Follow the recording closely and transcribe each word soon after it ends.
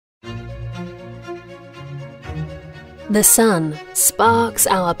The sun sparks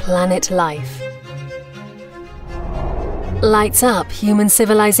our planet life, lights up human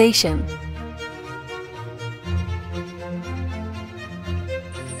civilization,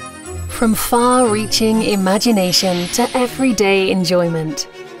 from far-reaching imagination to everyday enjoyment.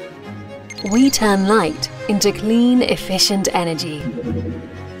 We turn light into clean, efficient energy.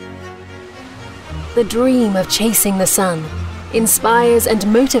 The dream of chasing the sun inspires and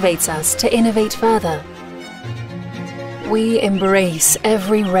motivates us to innovate further. We embrace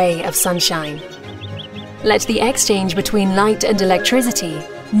every ray of sunshine. Let the exchange between light and electricity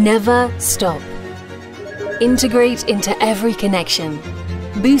never stop. Integrate into every connection,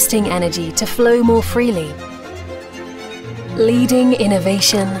 boosting energy to flow more freely. Leading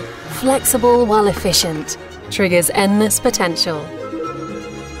innovation, flexible while efficient, triggers endless potential.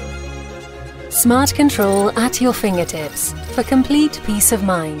 Smart control at your fingertips for complete peace of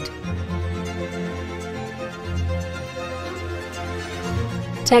mind.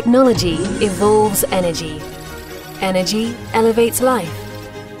 Technology evolves energy. Energy elevates life.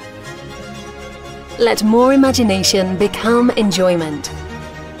 Let more imagination become enjoyment.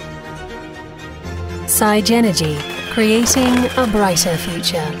 Sigenergy, creating a brighter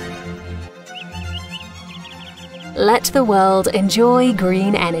future. Let the world enjoy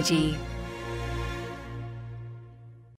green energy.